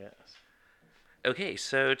Yes. Okay,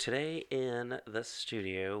 so today in the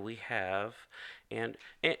studio we have and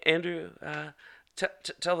Andrew.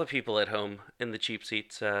 Tell the people at home in the cheap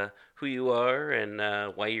seats who you are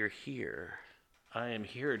and why you're here. I am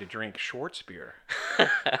here to drink Schwarzbier.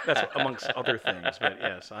 That's amongst other things, but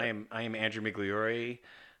yes, I am Andrew Migliore.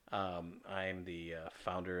 I am the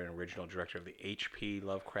founder and original director of the H.P.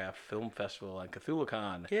 Lovecraft Film Festival and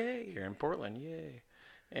CthulhuCon Yay! here in Portland. Yay!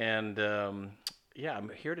 And yeah, I'm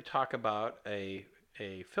here to talk about a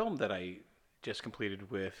film that I just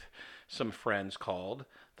completed with some friends called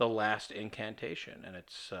The Last Incantation, and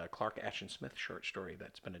it's Clark Ashton Smith short story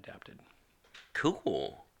that's been adapted.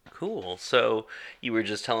 Cool, cool. So you were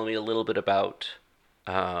just telling me a little bit about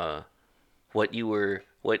uh, what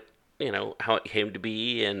how it came to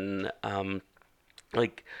be, and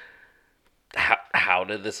like how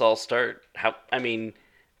did this all start? How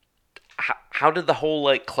did the whole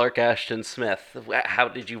like Clark Ashton Smith? How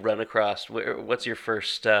did you run across? What's your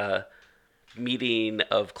first meeting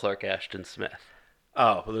of Clark Ashton Smith?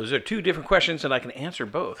 Oh, well, those are two different questions, and I can answer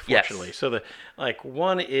both, fortunately. Yes. So the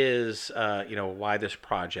one is why this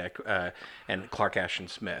project and Clark Ashton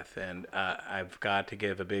Smith, and I've got to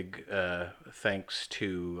give a big thanks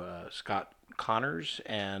to Scott Connors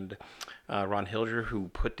and Ron Hilger, who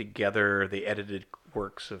put together the edited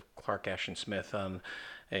works of Clark Ashton Smith on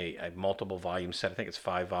a multiple volume set. I think it's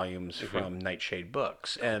 5 volumes Mm-hmm. from Nightshade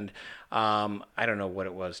Books, and I don't know what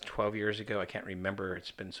it was, 12 years ago. I can't remember.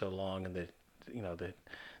 It's been so long, and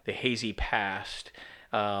the hazy past,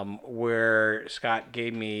 where Scott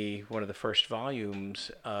gave me one of the first volumes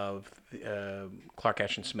of Clark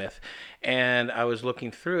Ashton Smith, and I was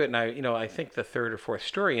looking through it, and I think the third or fourth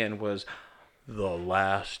story in was The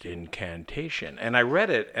Last Incantation, and I read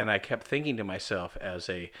it, and I kept thinking to myself as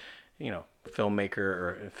a filmmaker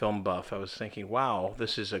or film buff, I was thinking, wow,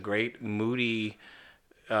 this is a great moody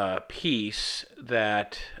piece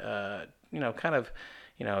that kind of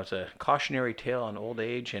it's a cautionary tale on old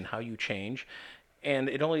age and how you change. And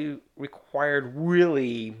it only required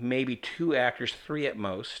really maybe two actors, three at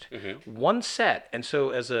most, Mm-hmm. one set. And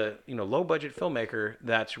so, as a low budget filmmaker,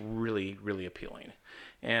 that's really really appealing.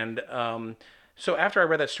 And so after I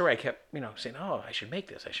read that story, I kept saying, "Oh, I should make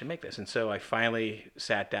this. I should make this." And so I finally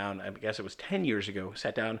sat down. I guess it was 10 years ago.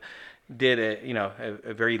 Sat down, did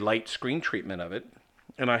a very light screen treatment of it,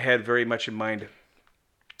 and I had very much in mind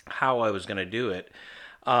how I was going to do it.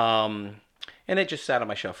 Um, and it just sat on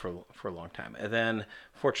my shelf for a long time. And then,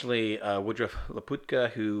 fortunately, Woodruff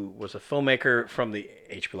Laputka, who was a filmmaker from the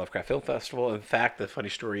H.P. Lovecraft Film Festival. In fact, the funny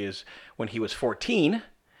story is when he was 14,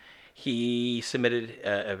 he submitted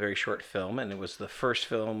a very short film, and it was the first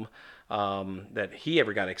film that he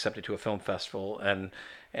ever got accepted to a film festival. And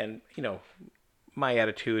my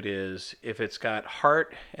attitude is if it's got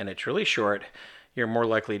heart and it's really short, you're more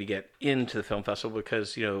likely to get into the film festival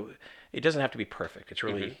because it doesn't have to be perfect. It's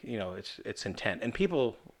Mm-hmm. really it's intent, and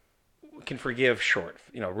people can forgive short,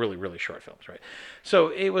 really really short films, right? So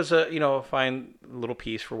it was a fine little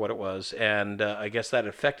piece for what it was, and I guess that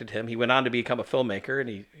affected him. He went on to become a filmmaker,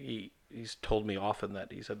 and he's told me often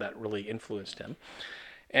that he said that really influenced him.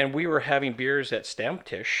 And we were having beers at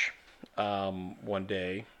Stammtisch one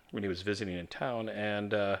day when he was visiting in town,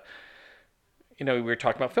 and we were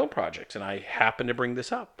talking about film projects, and I happened to bring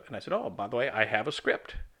this up, and I said, "Oh, by the way, I have a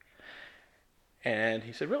script." And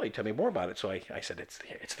he said, "Really? Tell me more about it." So I said,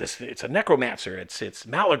 "It's a necromancer. It's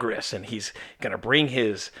Malagris, and he's gonna bring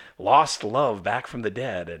his lost love back from the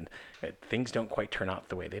dead, and things don't quite turn out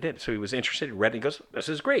the way they did." So he was interested, read, and he goes, "This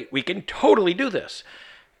is great. We can totally do this."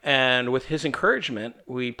 And with his encouragement,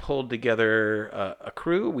 we pulled together a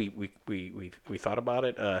crew. We thought about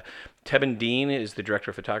it. Tevin Dean is the director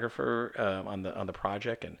of photographer on the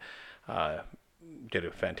project, and did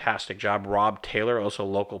a fantastic job. Rob Taylor, also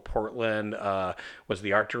local Portland, was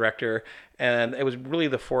the art director, and it was really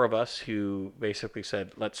the four of us who basically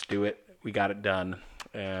said, "Let's do it." We got it done,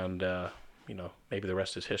 and maybe the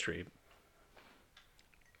rest is history.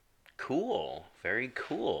 Cool. Very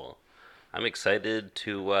cool. I'm excited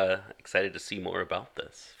to see more about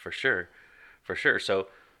this for sure, for sure. So,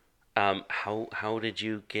 how did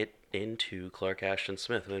you get into Clark Ashton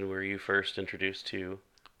Smith? When were you first introduced to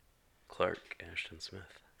Clark Ashton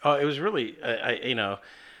Smith? It was really,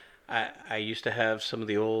 I used to have some of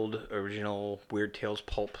the old original Weird Tales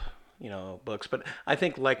pulp, books, but I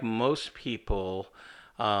think like most people,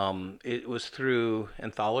 It was through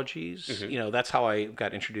anthologies. Mm-hmm. You know, that's how I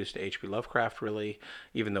got introduced to H.P. Lovecraft. Really,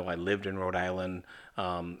 even though I lived in Rhode Island,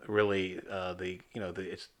 really,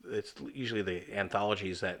 it's usually the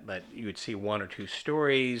anthologies that you would see one or two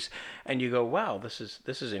stories, and you go, wow, this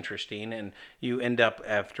is interesting, and you end up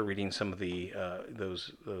after reading some of the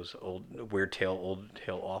those old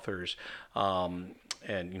tale authors.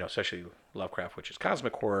 And especially Lovecraft, which is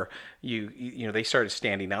cosmic horror, they started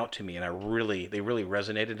standing out to me, and they really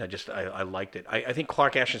resonated. I liked it. I think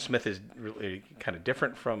Clark Ashton Smith is really kind of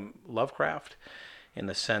different from Lovecraft, in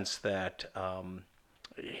the sense that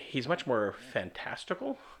he's much more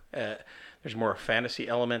fantastical. There's more fantasy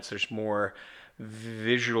elements. There's more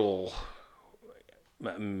visual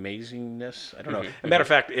amazingness. I don't know. As a matter of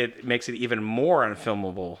fact, it makes it even more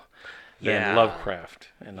unfilmable than Yeah. Lovecraft.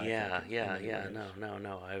 And I think Yeah, in many yeah. ways.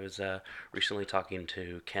 No. I was recently talking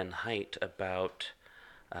to Ken Hite about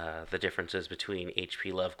the differences between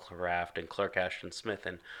H.P. Lovecraft and Clark Ashton Smith,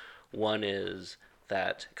 and one is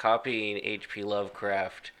that copying H.P.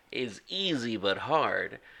 Lovecraft is easy but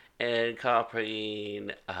hard, and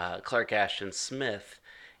copying Clark Ashton Smith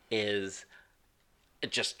is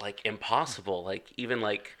just like impossible. Like even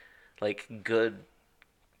like good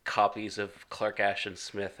copies of Clark Ashton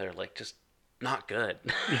Smith are like just not good.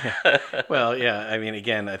 Yeah. Well, yeah. I mean,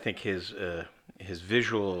 again, I think his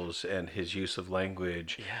visuals and his use of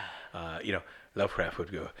language, Yeah. Lovecraft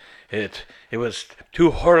would go, it was too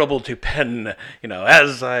horrible to pen.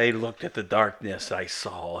 As I looked at the darkness, I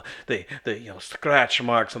saw the scratch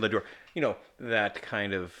marks on the door. That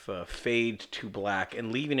kind of fade to black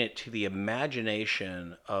and leaving it to the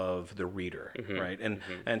imagination of the reader, right?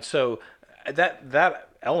 And so that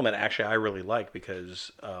element actually I really like,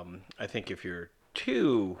 because I think if you're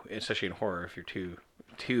too, especially in horror, if you're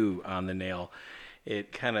too on the nail,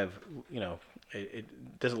 it kind of it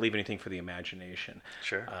doesn't leave anything for the imagination.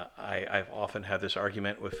 Sure. I've often had this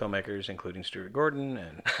argument with filmmakers, including Stuart Gordon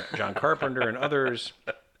and John Carpenter and others,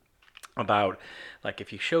 about, like,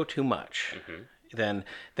 if you show too much, then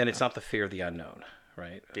it's not the fear of the unknown,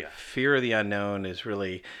 right? Yeah. Fear of the unknown is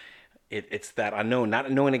really it's that unknown, not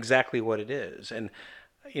knowing exactly what it is. And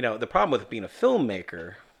the problem with being a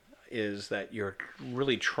filmmaker is that you're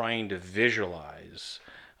really trying to visualize.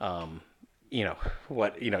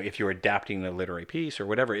 If you're adapting a literary piece or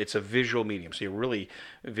whatever, it's a visual medium. So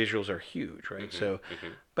visuals are huge, right? So,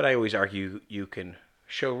 but I always argue you can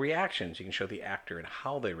show reactions. You can show the actor and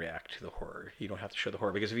how they react to the horror. You don't have to show the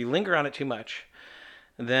horror, because if you linger on it too much,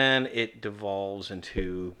 then it devolves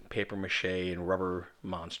into paper mache and rubber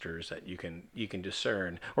monsters that you can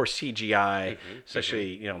discern, or CGI.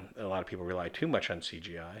 Especially, a lot of people rely too much on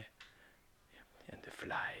CGI. And the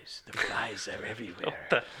flies are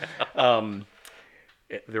everywhere.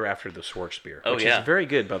 They're after the Schwarzbier, Oh which yeah. is very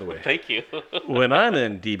good, by the way. Thank you. When I'm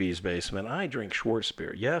in DB's basement, I drink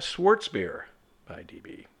Schwarzbier. Yes, Schwarzbier by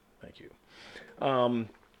DB. Thank you.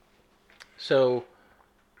 So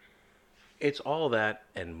it's all that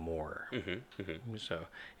and more. So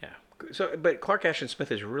yeah. So, but Clark Ashton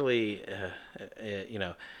Smith is really,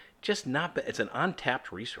 just not. It's an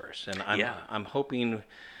untapped resource, and Yeah. I'm hoping,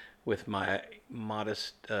 with my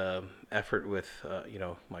modest effort with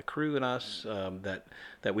my crew and us,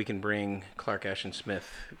 that we can bring Clark Ashton Smith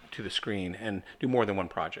to the screen and do more than one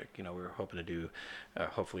project. We're hoping to do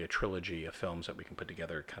hopefully a trilogy of films that we can put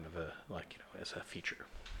together, kind of as a feature.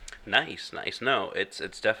 Nice. No,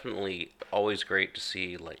 it's definitely always great to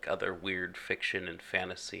see like other weird fiction and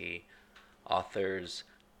fantasy authors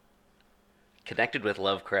connected with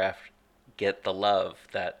Lovecraft get the love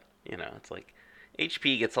that it's like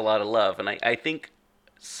HP gets a lot of love, and I think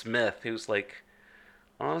Smith, who's like,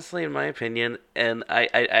 honestly, in my opinion, and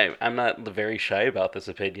I'm not very shy about this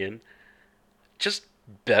opinion, just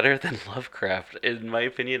better than Lovecraft. In my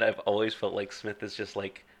opinion, I've always felt like Smith is just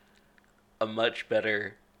like a much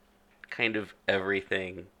better kind of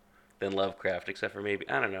everything than Lovecraft, except for maybe,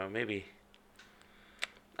 I don't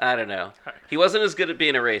know. He wasn't as good at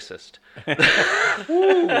being a racist.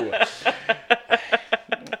 Ooh.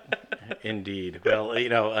 Indeed. Well,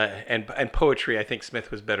 and poetry. I think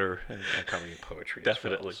Smith was better at probably poetry.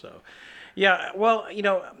 Definitely. As well, so, yeah. Well,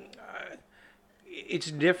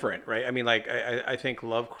 it's different, right? I mean, like, I think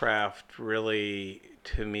Lovecraft really,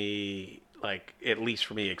 to me, like, at least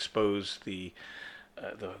for me, exposed the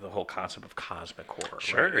whole concept of cosmic horror.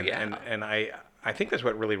 Sure, right? yeah. And I think that's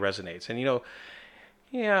what really resonates. And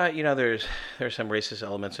yeah, there's some racist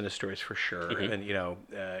elements in his stories for sure, and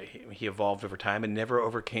he evolved over time and never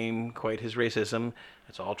overcame quite his racism.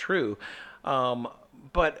 That's all true,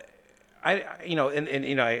 but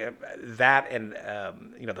that and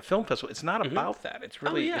the film festival. It's not Hmm. about that. It's Oh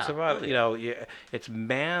really it's yeah. Oh about yeah. it's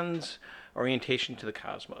man's orientation to the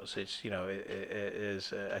cosmos. It's it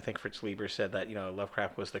is I think Fritz Lieber said that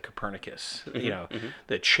Lovecraft was the Copernicus. Hmm. Hmm.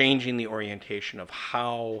 The changing the orientation of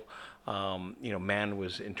how man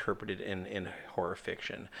was interpreted in horror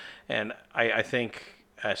fiction, and I think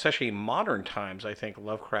especially in modern times, I think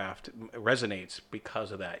Lovecraft resonates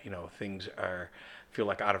because of that. Things feel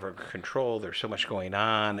like out of our control. There's so much going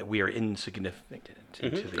on. We are insignificant Hmm.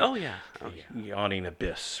 into Oh yeah. Oh the yeah. yawning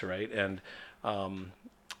abyss, right? And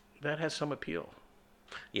that has some appeal.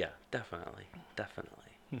 Yeah. Definitely.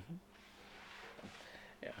 Definitely.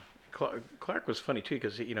 Yeah, Clark was funny too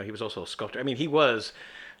because he was also a sculptor. I mean, he was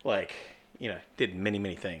like did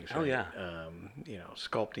many things, Oh right? yeah.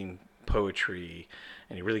 Sculpting, poetry,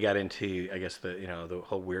 and he really got into I guess the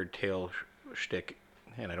whole weird tale shtick.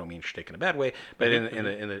 And I don't mean shtick in a bad way, but Hmm. in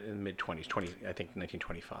Hmm. the mid 20s, 20 I think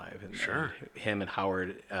 1925, and Sure. him and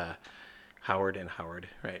Howard,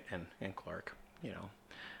 right, and Clark, you know,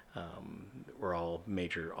 were all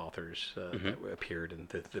major authors Hmm. that appeared in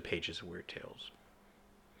the pages of Weird Tales.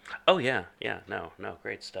 Oh yeah. Yeah. No. No.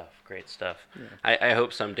 Great stuff. Great stuff. Yeah. I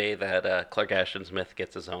hope someday that Clark Ashton Smith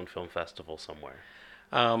gets his own film festival somewhere.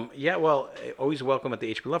 Yeah, well, always welcome at the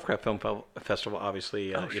H.P. Lovecraft Festival.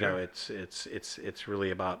 Obviously, Oh sure. it's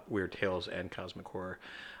really about weird tales and cosmic horror.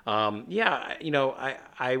 Yeah,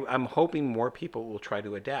 I'm hoping more people will try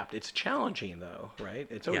to adapt. It's challenging though, right?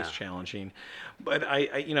 It's always Yeah. challenging, but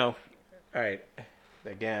all right.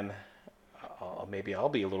 Again, maybe I'll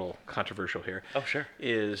be a little controversial here. Oh sure.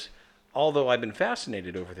 Is although I've been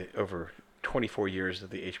fascinated over 24 years of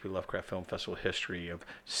the H.P. Lovecraft Film Festival history of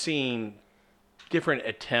seeing different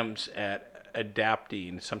attempts at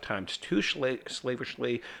adapting, sometimes too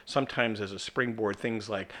slavishly, sometimes as a springboard, things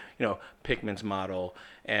like Pickman's model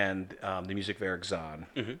and the music of Eric Zahn.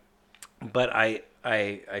 Hmm. But I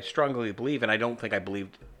strongly believe, and I don't think I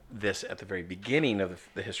believed this at the very beginning of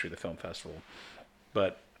the history of the film festival,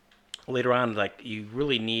 but later on, like you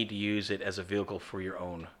really need to use it as a vehicle for your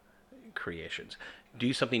own creations.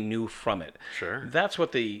 Do something new from it. Sure. That's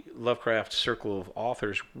what the Lovecraft circle of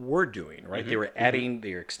authors were doing, right? They Hmm. were Hmm. adding,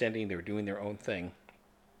 they were extending, they were doing their own thing.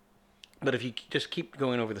 But if you just keep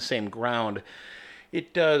going over the same ground,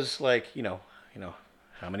 it does like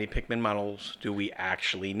how many Pikmin models do we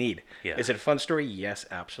actually need? Yeah. Is it a fun story? Yes,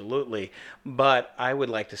 absolutely. But I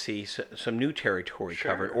would like to see some new territory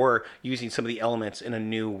covered Sure. or using some of the elements in a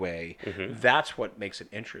new way. Hmm. That's what makes it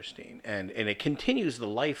interesting, and it continues the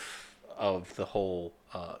life of the whole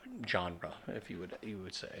genre, if you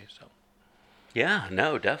would say so. Yeah,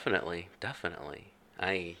 no, definitely, definitely.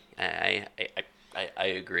 I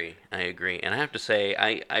agree. I agree. And I have to say,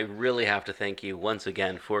 I really have to thank you once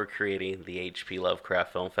again for creating the HP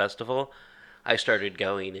Lovecraft Film Festival. I started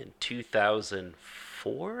going in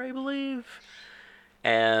 2004, I believe.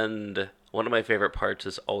 And one of my favorite parts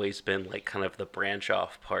has always been like kind of the branch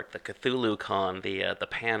off part, the Cthulhu Con, the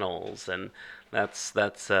panels, and that's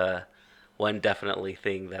one definitely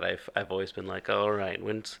thing that I've always been like, all right,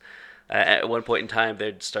 when's at one point in time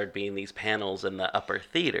there'd start being these panels in the upper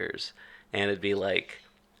theaters, and it'd be like,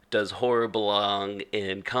 does horror belong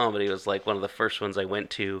in comedy? It was like one of the first ones I went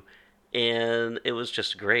to, and it was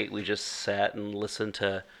just great. We just sat and listened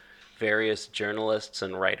to various journalists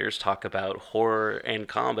and writers talk about horror and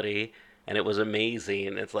comedy, and it was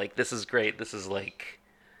amazing. It's like, this is great. This is like,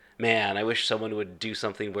 man, I wish someone would do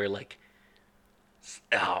something where like,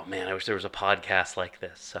 oh man, I wish there was a podcast like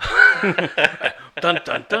this. So. Dun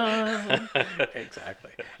dun dun.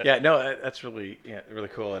 Exactly. Yeah. No, that's really really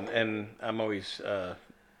cool, and I'm always I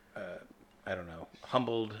don't know,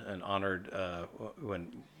 humbled and honored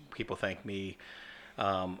when people thank me.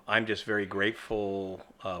 I'm just very grateful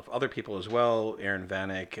of other people as well, Aaron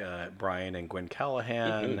Vanek, Brian, and Gwen Hmm.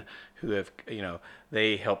 Callahan, who have,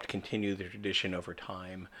 they helped continue the tradition over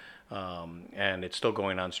time. And it's still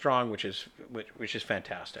going on strong, which is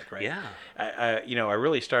fantastic, right? Yeah. I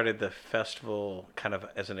really started the festival kind of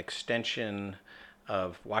as an extension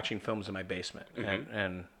of watching films in my basement, Hmm.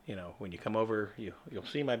 and when you come over, you'll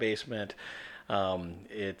see my basement.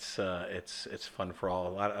 It's fun for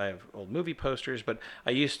all. I have old movie posters, but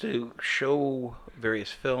I used to show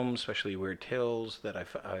various films, especially Weird Tales that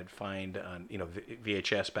I'd find on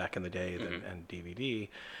VHS back in the day, Hmm. and DVD,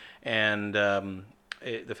 and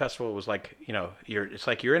the festival was like it's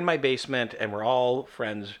like you're in my basement and we're all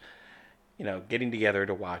friends, getting together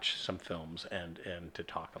to watch some films and to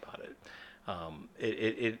talk about it.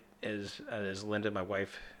 It as Linda, my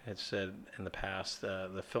wife, had said in the past,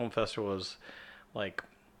 the film festival is like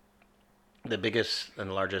the biggest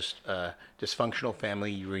and largest dysfunctional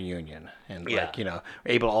family reunion, and Yeah. like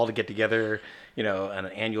able all to get together, on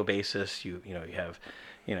an annual basis. You have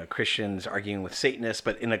Christians arguing with Satanists,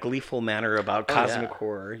 but in a gleeful manner about Oh yeah. cosmic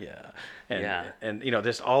horror. Yeah, and Yeah. and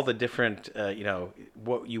there's all the different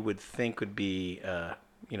what you would think would be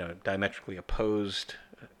diametrically opposed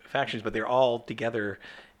factions, but they're all together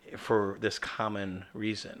for this common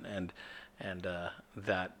reason, and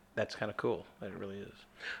that's kind of cool. That it really is.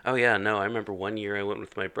 Oh yeah, no, I remember one year I went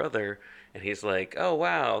with my brother and he's like, "Oh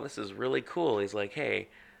wow, this is really cool." He's like, "Hey,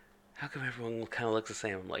 how come everyone kind of looks the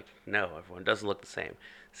same?" I'm like, "No, everyone doesn't look the same.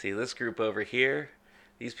 See this group over here?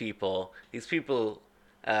 These people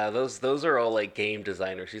those are all like game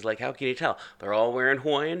designers." He's like, "How can you tell? They're all wearing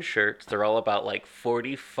Hawaiian shirts. They're all about like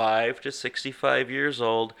 45 to 65 years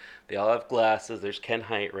old. They all have glasses. There's Ken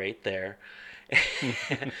Height right there."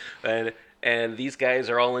 and and these guys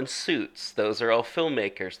are all in suits. Those are all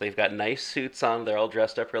filmmakers. They've got nice suits on. They're all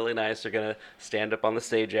dressed up really nice. They're gonna stand up on the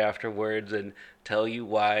stage afterwards and tell you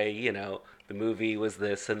why the movie was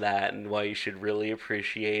this and that and why you should really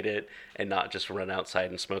appreciate it and not just run outside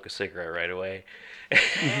and smoke a cigarette right away.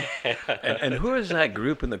 And who is that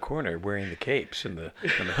group in the corner wearing the capes and the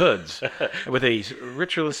hoods with these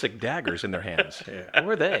ritualistic daggers in their hands? Yeah, who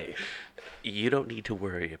are they? You don't need to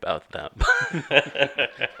worry about them.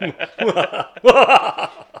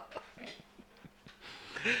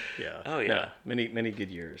 Yeah. Oh No, yeah. many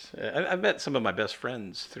good years. I've met some of my best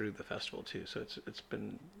friends through the festival too, so it's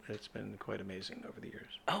been quite amazing over the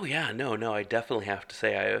years. Oh yeah, no, I definitely have to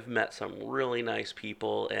say I have met some really nice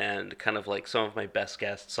people and kind of like some of my best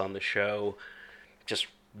guests on the show just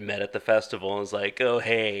met at the festival and was like, "Oh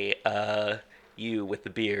hey, you with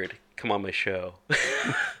the beard, come on my show."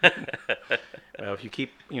 Well, if you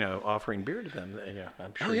keep offering beer to them,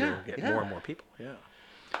 I'm Oh sure yeah, you'll get yeah. more and more people. Yeah.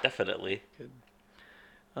 Definitely. Good.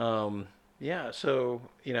 Yeah. So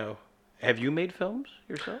have you made films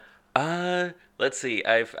yourself? Let's see.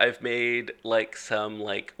 I've made like some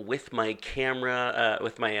like with my camera,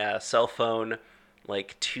 with my cell phone,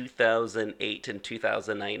 like 2008 and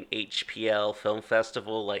 2009 HPL Film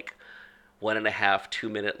Festival, like 1.5, 2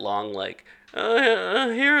 minute long, like, here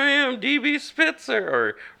I am, DB Spitzer,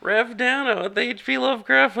 or Rev Dano at the HP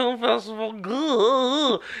Lovecraft Film Festival.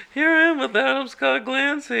 Gah, here I am with Adam Scott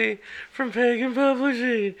Glancy from Pagan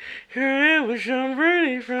Publishing. Here I am with Sean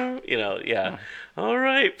Burney from, yeah. All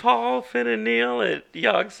right, Paul, Finn, and Neil at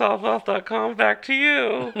yogsouthwest.com, back to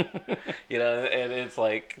you. And it's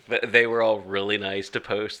like, they were all really nice to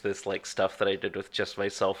post this, like, stuff that I did with just my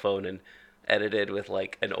cell phone and edited with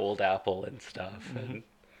like an old Apple and stuff. And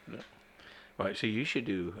Right. So you should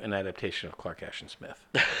do an adaptation of Clark Ashton Smith.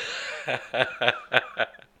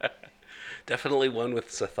 definitely one with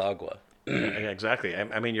Sathagwa. Yeah, exactly.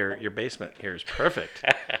 I mean, your basement here is perfect.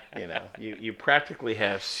 You practically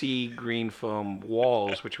have sea green foam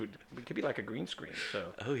walls, which could be like a green screen.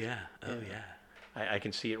 So Oh yeah, oh yeah. I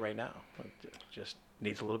can see it right now. It just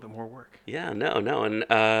needs a little bit more work. Yeah, no, and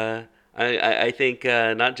I think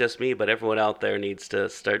not just me, but everyone out there needs to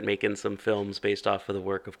start making some films based off of the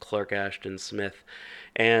work of Clark Ashton Smith.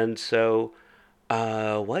 And so,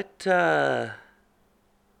 what?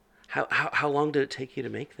 How long did it take you to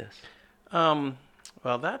make this? Well,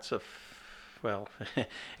 well,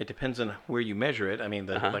 it depends on where you measure it. I mean,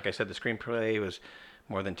 Uh-huh. like I said, the screenplay was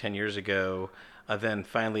more than 10 years ago. I then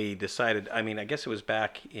finally decided. I mean, I guess it was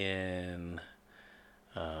back in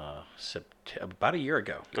about a year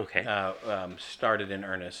ago. Okay. Started in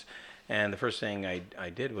earnest, and the first thing I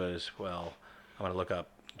did was, well, I want to look up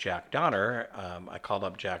Jack Donner. I called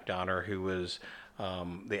up Jack Donner, who was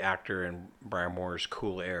the actor in Brian Moore's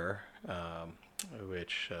Cool Air,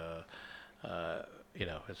 which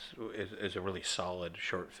is a really solid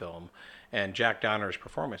short film. And Jack Donner's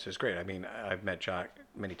performance is great. I mean, I've met Jack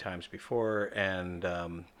many times before, and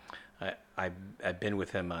I've been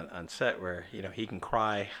with him on set where he can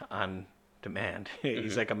cry on demand.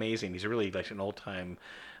 He's like amazing. He's really like an old time,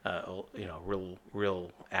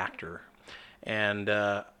 real actor. And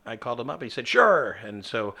I called him up. And he said sure. And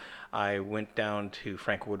so I went down to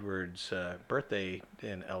Frank Woodward's birthday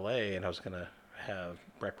in L.A. and I was gonna have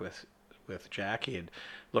breakfast with Jack. He had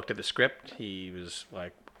looked at the script. He was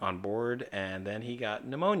like on board, and then he got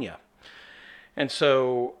pneumonia. And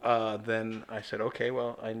so then I said, okay,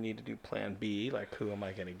 well, I need to do plan B, like who am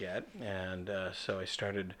I going to get? And so I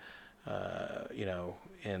started,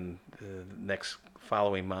 in the next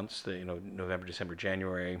following months, November, December,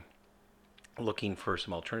 January, looking for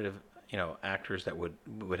some alternative, actors that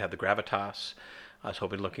would have the gravitas. I was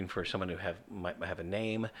looking for someone who might have a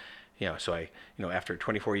name. So I, after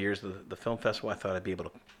 24 years of the film festival, I thought I'd be able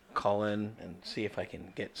to call in and see if I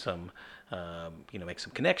can get some, make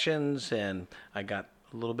some connections. And I got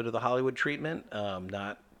a little bit of the Hollywood treatment,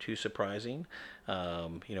 not too surprising,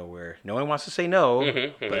 where no one wants to say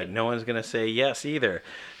no, but no one's going to say yes either.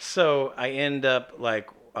 So I end up like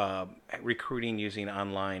recruiting using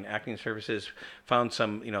online acting services. Found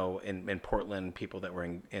some, in Portland, people that were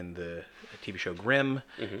in the TV show Grimm,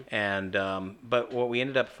 and but what we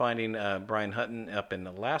ended up finding, Brian Hutton up in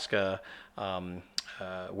Alaska.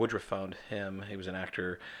 Woodruff found him. He was an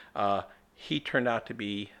actor. He turned out to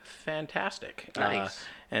be fantastic. Nice.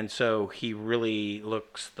 And so he really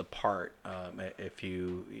looks the part. If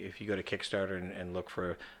you go to Kickstarter and look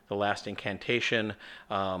for the last Incantation,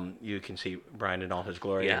 you can see Brian in all his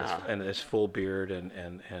glory, Yeah. and his full beard and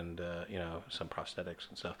some prosthetics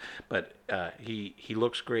and stuff. But he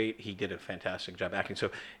looks great. He did a fantastic job acting. So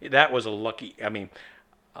that was a lucky. I mean,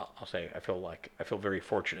 I'll say I feel very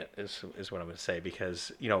fortunate is what I'm going to say,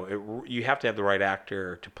 because you have to have the right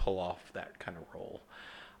actor to pull off that kind of role.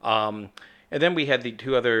 And then we had the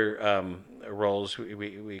two other roles.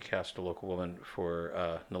 We cast a local woman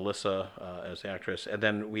for Nelissa as the actress, and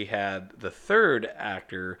then we had the third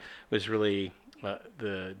actor was really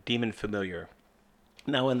the demon familiar.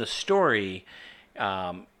 Now in the story,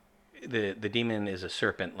 the demon is a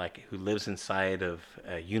serpent, like who lives inside of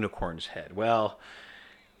a unicorn's head. Well,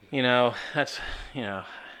 that's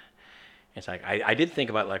it's like I did think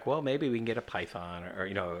about, like, well, maybe we can get a python or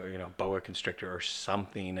boa constrictor or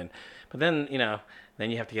something, but then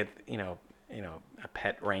then you have to get a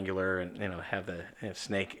pet wrangler and have the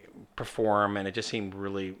snake perform, and it just seemed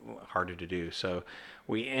really harder to do. So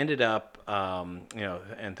we ended up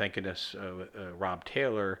and thank goodness Rob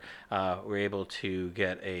Taylor were able to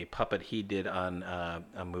get a puppet he did on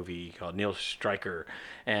a movie called Neil Stryker,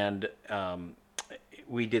 and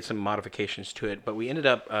we did some modifications to it, but we ended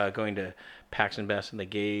up going to Pax and Best, and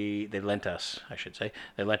they lent us, I should say,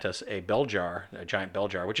 a bell jar, a giant bell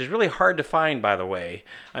jar, which is really hard to find, by the way.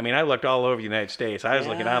 I mean, I looked all over the United States. I was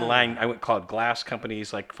looking online. I called glass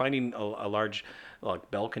companies. Like finding a large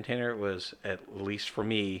bell container was, at least for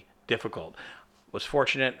me, difficult. Was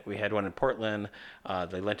fortunate. We had one in Portland.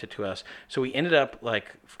 They lent it to us. So we ended up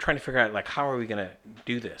trying to figure out how are we going to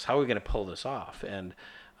do this? How are we going to pull this off? And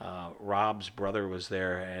Rob's brother was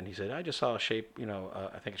there, and he said, "I just saw a shape,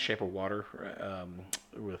 I think it's Shape of Water,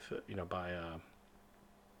 with by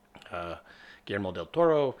Guillermo del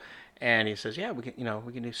Toro," and he says, "Yeah, we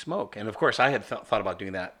can do smoke." And of course, I had thought about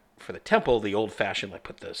doing that for the temple, the old-fashioned,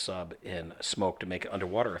 put the sub in smoke to make an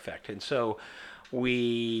underwater effect, and so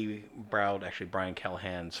we borrowed actually Brian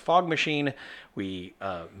Callahan's fog machine. We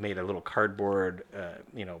made a little cardboard,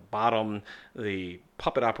 bottom. The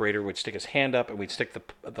puppet operator would stick his hand up, and we'd stick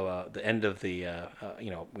the end of the,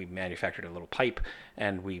 we manufactured a little pipe,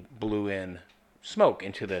 and we blew in smoke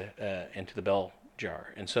into the bell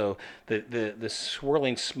jar. And so the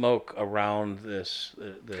swirling smoke around this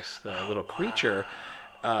little creature.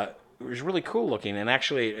 It was really cool looking, and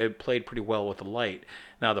actually it played pretty well with the light.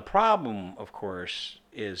 Now the problem, of course,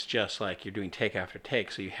 is just like you're doing take after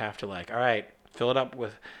take, so you have to all right, fill it up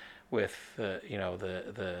with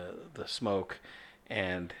the smoke,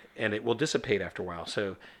 and it will dissipate after a while.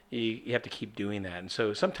 So you have to keep doing that. And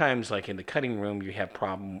so sometimes, like in the cutting room, you have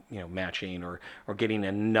problem matching or getting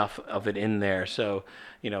enough of it in there. So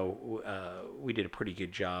we did a pretty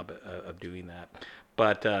good job of doing that.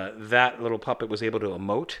 But that little puppet was able to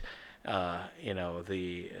emote.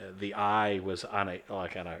 The eye was on a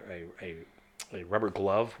rubber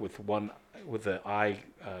glove with the eye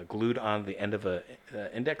glued on the end of a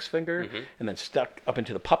index finger, and then stuck up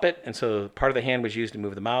into the puppet. And so part of the hand was used to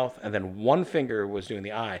move the mouth, and then one finger was doing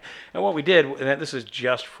the eye. And what we did, and this is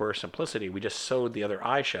just for simplicity, we just sewed the other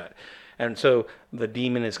eye shut. And so the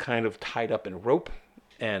demon is kind of tied up in rope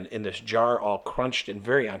and in this jar, all crunched and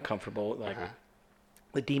very uncomfortable.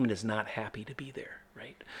 The demon is not happy to be there,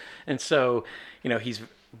 right? And so, he's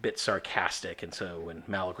a bit sarcastic. And so when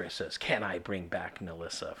Malagris says, "Can I bring back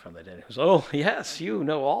Nelissa from the dead?" He goes, "Oh, yes, you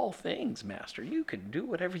know all things, master. You can do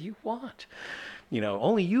whatever you want.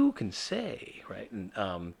 Only you can say," right?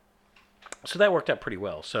 And so that worked out pretty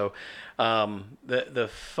well. So the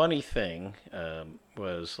funny thing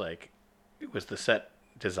was it was the set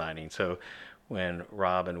designing. So when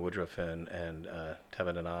Rob and Woodruff and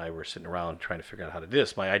Tevin and I were sitting around trying to figure out how to do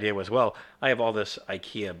this, my idea was, well, I have all this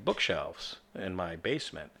IKEA bookshelves in my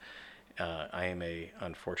basement. I am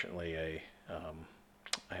unfortunately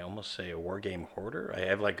I almost say a war game hoarder. I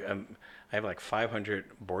have like 500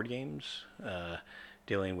 board games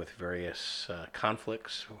dealing with various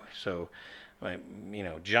conflicts. So,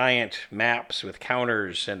 giant maps with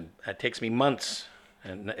counters, and it takes me months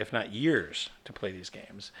and if not years, to play these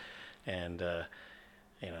games. And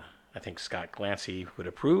I think Scott Glancy would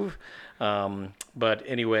approve. But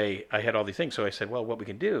anyway, I had all these things, so I said, well, what we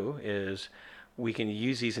can do is we can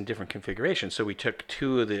use these in different configurations. So we took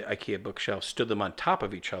two of the IKEA bookshelves, stood them on top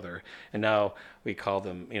of each other, and now we call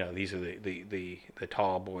them, these are the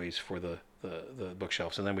tall boys for the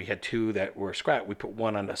bookshelves. And then we had two that were scrap. We put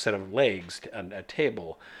one on a set of legs on a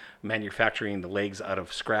table, manufacturing the legs out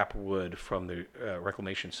of scrap wood from the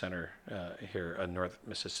Reclamation Center here in North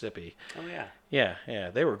Mississippi. Oh yeah. Yeah,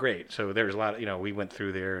 they were great. So there was a lot of, we went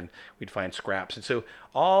through there and we'd find scraps. And so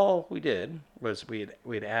all we did was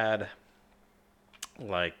we'd add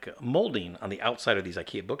like molding on the outside of these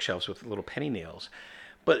IKEA bookshelves with little penny nails.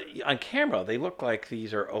 But on camera, they look like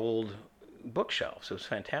these are old bookshelves. It was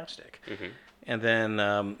fantastic. Mm-hmm. And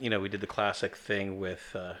then, we did the classic thing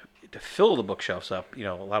with to fill the bookshelves up. A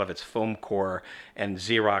lot of it's foam core and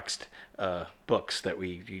Xeroxed books that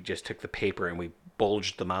you just took the paper and we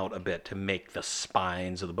bulged them out a bit to make the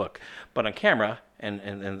spines of the book. But on camera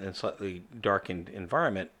and slightly darkened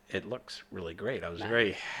environment, it looks really great. I was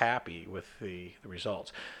very happy with the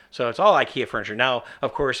results. So it's all IKEA furniture. Now,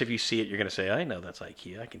 of course, if you see it, you're going to say, I know that's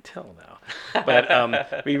IKEA. I can tell now.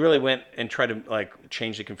 But we really went and tried to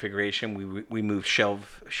change the configuration. We moved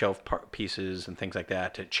shelf pieces and things like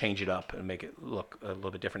that to change it up and make it look a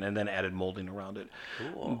little bit different, and then added molding around it.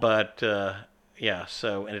 Cool. But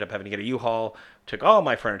so ended up having to get a U-Haul, took all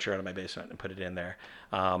my furniture out of my basement and put it in there.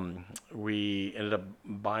 We ended up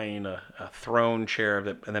buying a throne chair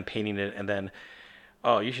and then painting it, and then,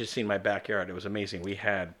 you should have seen my backyard. It was amazing. We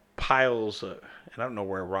had piles and I don't know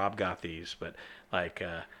where Rob got these, but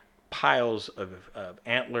piles of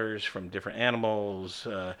antlers from different animals,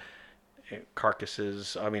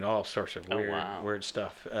 carcasses. I mean, all sorts of weird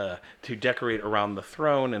stuff to decorate around the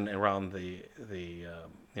throne and around the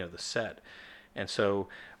set. And so,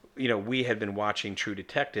 we had been watching True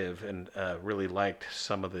Detective and really liked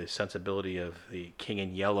some of the sensibility of the King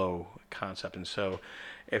in Yellow concept. And so,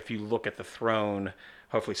 if you look at the throne,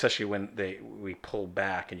 hopefully, especially when we pull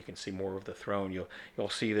back and you can see more of the throne, you'll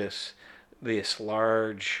see this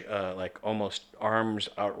large, almost arms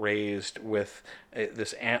outraised with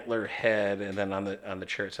this antler head, and then on the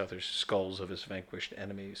chair itself, there's skulls of his vanquished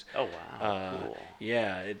enemies. Oh wow! Cool.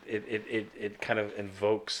 Yeah, it kind of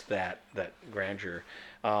invokes that grandeur,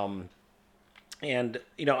 and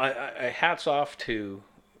I hats off to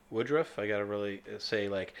Woodruff. I got to really say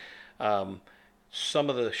some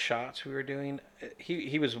of the shots we were doing,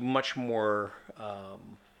 he was much more,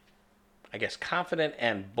 I guess, confident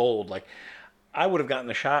and bold. Like, I would have gotten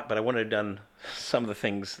the shot, but I wouldn't have done some of the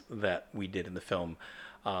things that we did in the film.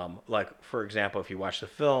 For example, if you watch the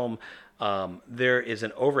film, there is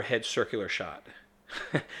an overhead circular shot.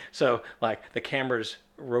 So, the camera's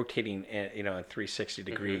rotating, at 360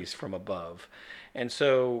 degrees from above. And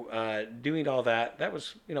so doing all that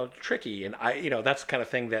was, tricky. And that's the kind of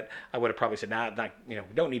thing that I would have probably said, we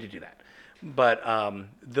don't need to do that. But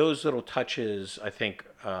those little touches, I think,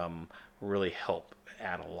 really help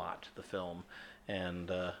add a lot to the film.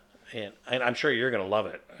 And I'm sure you're going to love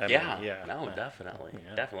it. Definitely.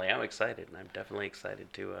 Yeah. Definitely. I'm excited. I'm definitely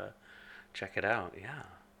excited to check it out. Yeah.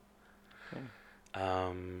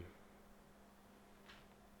 Hmm.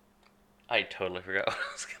 I totally forgot what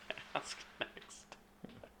I was going to ask next.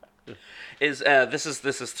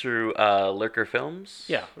 This is through Lurker Films?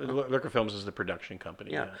 Yeah, Lurker Films is the production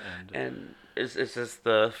company. Yeah, and is this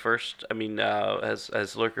the first? I mean,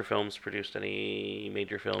 has Lurker Films produced any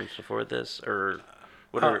major films before this, or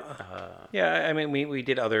what are? Yeah, I mean, we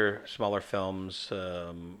did other smaller films.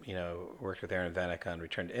 Worked with Aaron Vanek on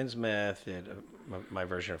Return to Innsmouth. Did my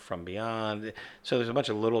version of From Beyond. So there's a bunch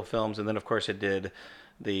of little films, and then of course it did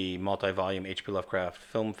the multi-volume H.P. Lovecraft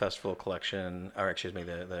Film Festival collection, or excuse me,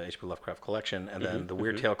 the H.P. Lovecraft collection, and then the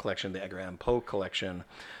Weird Tale collection, the Edgar Allan Poe collection,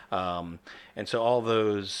 and so all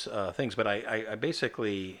those things. But I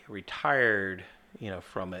basically retired,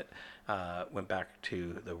 from it, went back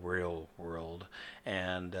to the real world,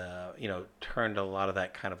 and turned a lot of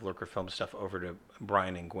that kind of Lurker film stuff over to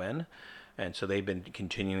Brian and Gwen. And so they've been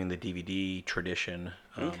continuing the DVD tradition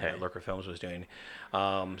that Lurker Films was doing.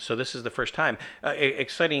 So this is the first time.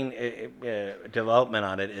 Exciting development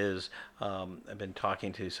on it is I've been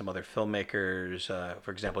talking to some other filmmakers.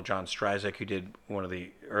 For example, John Stryzik, who did one of the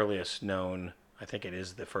earliest known, I think it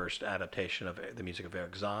is the first adaptation of the music of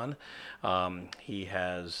Eric Zahn. He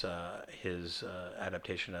has his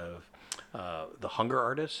adaptation of The Hunger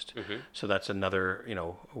Artist. So that's another,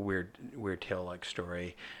 weird tale-like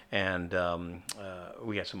story. And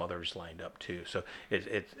we got some others lined up too. So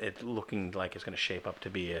it's looking like it's going to shape up to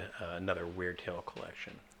be another weird tale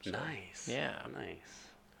collection. So, Nice. yeah, Nice.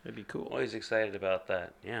 it'd be cool. Always excited about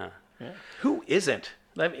that. Yeah. Yeah. Who isn't?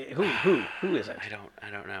 Who isn't? I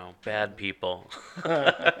don't know. Bad people.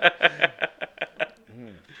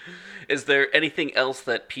 Is there anything else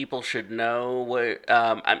that people should know?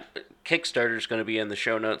 Kickstarter's going to be in the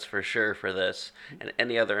show notes for sure for this, and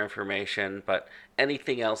any other information. But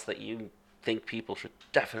anything else that you think people should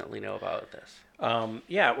definitely know about this?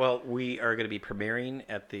 Yeah, well, we are going to be premiering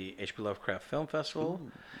at the H.P. Lovecraft Film Festival.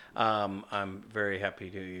 I'm very happy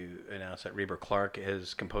to announce that Reber Clark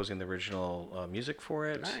is composing the original music for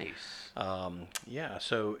it. Nice. Yeah,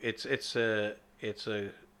 so it's a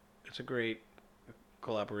great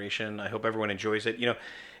collaboration. I hope everyone enjoys it.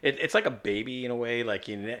 It's like a baby in a way. Like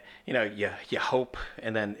you hope,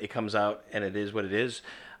 and then it comes out, and it is what it is.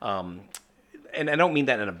 And I don't mean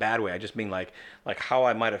that in a bad way. I just mean like how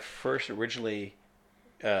I might have first originally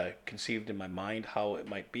conceived in my mind how it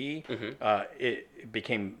might be. It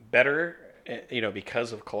became better,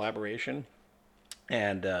 because of collaboration,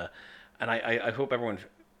 and I hope everyone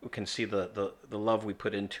can see the love we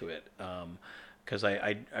put into it, because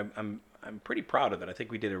I'm pretty proud of it. I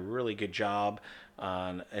think we did a really good job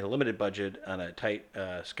on a limited budget on a tight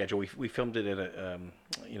schedule. We filmed it at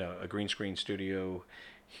a green screen studio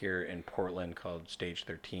here in Portland called Stage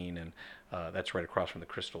 13, and that's right across from the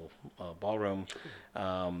Crystal Ballroom.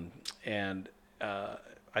 And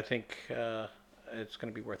I think it's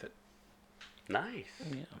going to be worth it. Nice.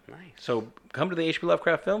 Yeah. Nice. So come to the H.P.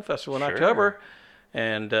 Lovecraft Film Festival in Sure. October,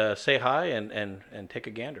 and say hi and take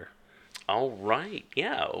a gander. All right.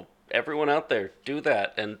 Yeah. Everyone out there, do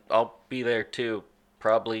that, and I'll be there too.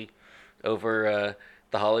 Probably over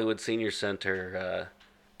the Hollywood Senior Center,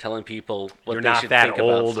 telling people what You're they not should that think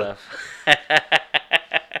old. about stuff.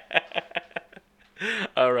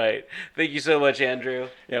 All right. Thank you so much, Andrew.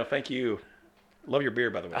 Yeah, thank you. Love your beer,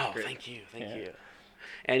 by the way. Oh, Great. thank you. Thank Yeah. you.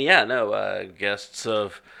 And yeah, no, guests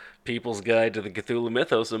of People's Guide to the Cthulhu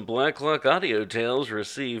Mythos and Black Clock Audio Tales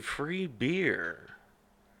receive free beer,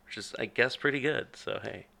 which is, I guess, pretty good. So,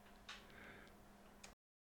 hey.